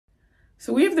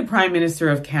So we have the Prime Minister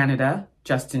of Canada,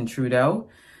 Justin Trudeau,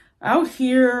 out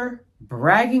here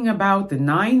bragging about the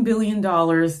 $9 billion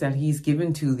that he's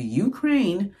given to the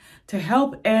Ukraine to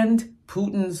help end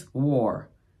Putin's war.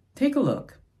 Take a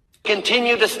look.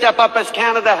 Continue to step up as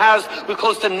Canada has with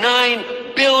close to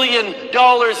 $9 billion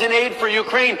in aid for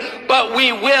Ukraine. But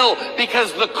we will,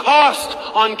 because the cost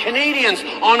on Canadians,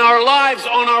 on our lives,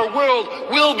 on our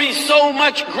world will be so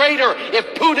much greater if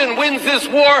Putin wins this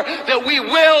war that we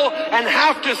will and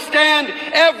have to stand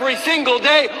every single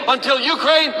day until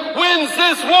Ukraine wins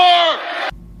this war.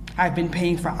 I've been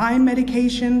paying for eye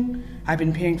medication. I've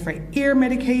been paying for ear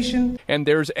medication. And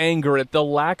there's anger at the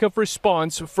lack of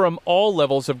response from all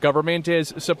levels of government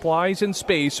as supplies and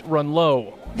space run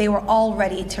low. They were all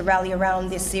ready to rally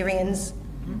around the Syrians,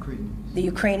 the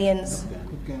Ukrainians,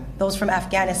 those from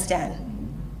Afghanistan.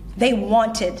 They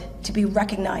wanted to be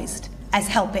recognized as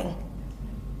helping.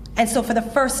 And so for the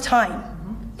first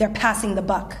time, they're passing the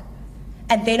buck.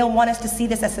 And they don't want us to see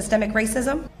this as systemic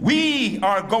racism. We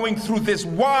are going through this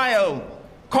while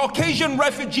Caucasian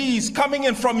refugees coming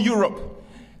in from Europe,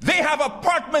 they have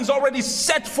apartments already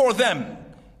set for them,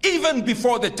 even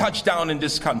before they touch down in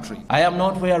this country. I am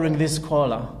not wearing this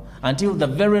collar until the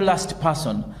very last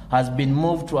person has been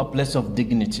moved to a place of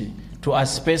dignity, to a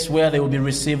space where they will be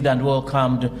received and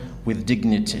welcomed with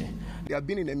dignity. They have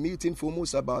been in a meeting for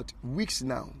almost about weeks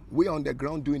now. We are on the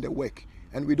ground doing the work,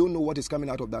 and we don't know what is coming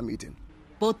out of that meeting.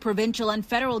 Both provincial and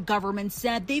federal governments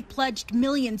said they've pledged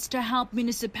millions to help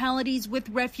municipalities with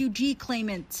refugee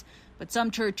claimants. But some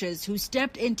churches who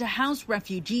stepped in to house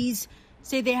refugees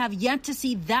say they have yet to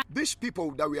see that. These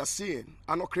people that we are seeing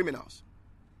are not criminals.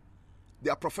 They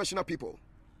are professional people.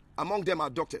 Among them are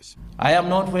doctors. I am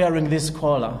not wearing this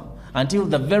collar until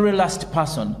the very last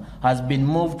person has been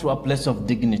moved to a place of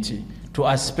dignity, to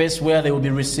a space where they will be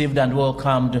received and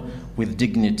welcomed with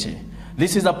dignity.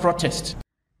 This is a protest.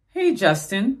 Hey,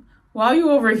 Justin, while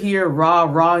you over here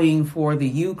rah-rahing for the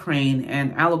Ukraine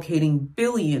and allocating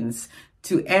billions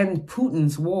to end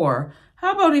Putin's war,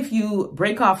 how about if you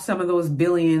break off some of those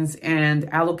billions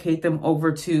and allocate them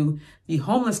over to the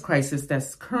homeless crisis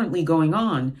that's currently going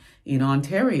on in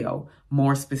Ontario,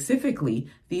 more specifically,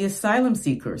 the asylum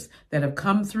seekers that have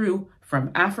come through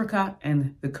from Africa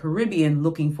and the Caribbean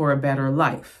looking for a better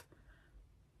life.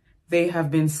 They have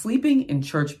been sleeping in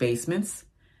church basements.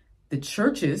 The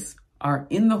churches are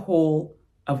in the hole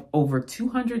of over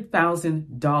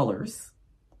 $200,000.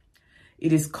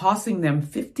 It is costing them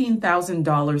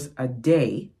 $15,000 a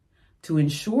day to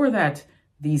ensure that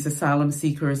these asylum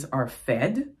seekers are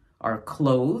fed, are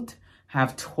clothed,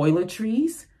 have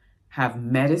toiletries, have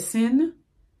medicine.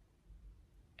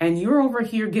 And you're over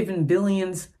here giving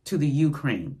billions to the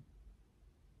Ukraine.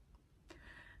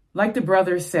 Like the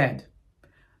brother said,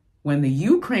 when the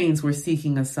Ukrainians were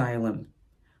seeking asylum,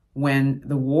 when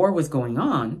the war was going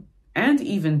on, and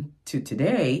even to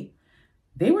today,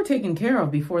 they were taken care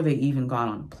of before they even got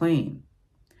on a plane.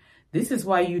 This is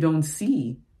why you don't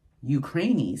see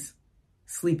Ukrainians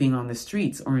sleeping on the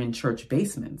streets or in church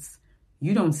basements.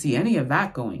 You don't see any of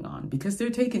that going on because they're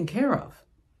taken care of.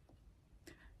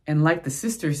 And like the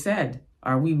sister said,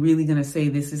 are we really going to say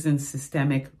this isn't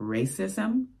systemic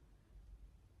racism?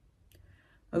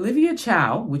 Olivia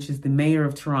Chow, which is the mayor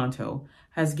of Toronto,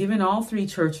 has given all three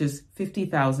churches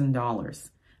 $50,000.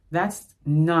 That's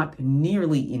not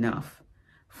nearly enough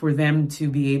for them to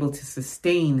be able to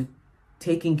sustain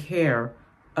taking care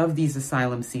of these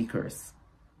asylum seekers.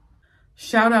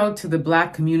 Shout out to the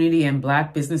Black community and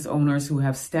Black business owners who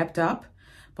have stepped up.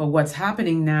 But what's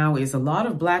happening now is a lot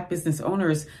of Black business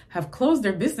owners have closed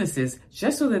their businesses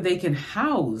just so that they can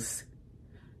house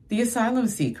the asylum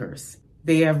seekers.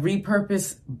 They have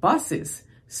repurposed buses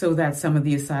so that some of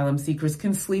the asylum seekers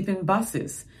can sleep in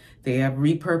buses. They have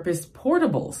repurposed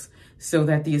portables so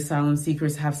that the asylum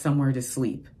seekers have somewhere to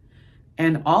sleep.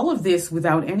 And all of this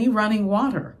without any running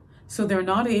water, so they're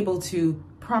not able to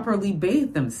properly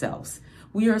bathe themselves.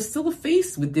 We are still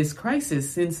faced with this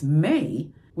crisis since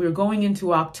May. We're going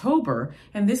into October,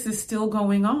 and this is still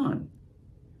going on.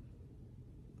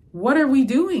 What are we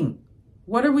doing?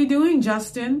 What are we doing,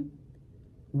 Justin?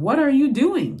 What are you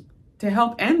doing to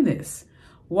help end this?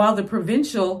 While the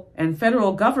provincial and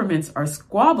federal governments are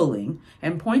squabbling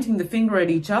and pointing the finger at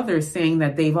each other, saying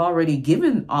that they've already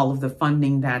given all of the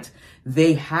funding that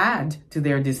they had to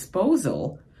their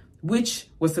disposal, which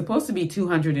was supposed to be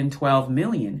 $212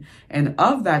 million. And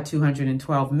of that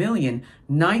 $212 million,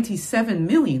 $97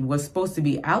 million was supposed to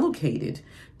be allocated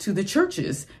to the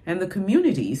churches and the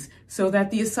communities so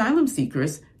that the asylum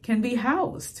seekers can be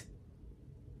housed.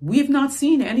 We've not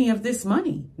seen any of this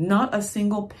money, not a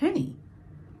single penny.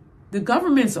 The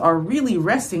governments are really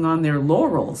resting on their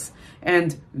laurels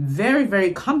and very,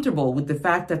 very comfortable with the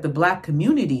fact that the Black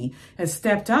community has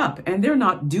stepped up and they're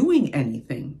not doing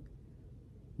anything.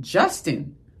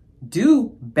 Justin,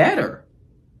 do better.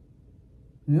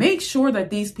 Make sure that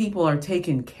these people are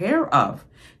taken care of.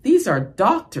 These are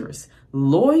doctors,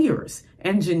 lawyers,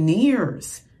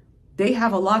 engineers. They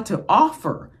have a lot to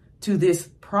offer to this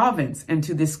province and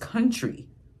to this country.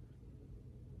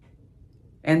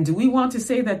 And do we want to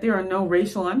say that there are no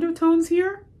racial undertones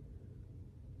here?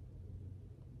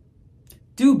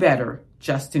 Do better,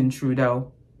 Justin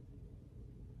Trudeau.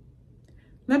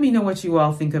 Let me know what you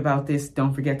all think about this.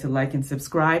 Don't forget to like and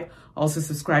subscribe. Also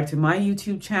subscribe to my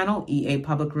YouTube channel, EA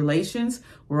Public Relations,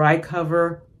 where I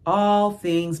cover all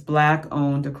things Black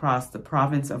owned across the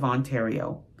province of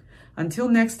Ontario. Until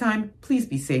next time, please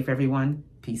be safe, everyone.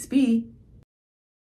 Peace be.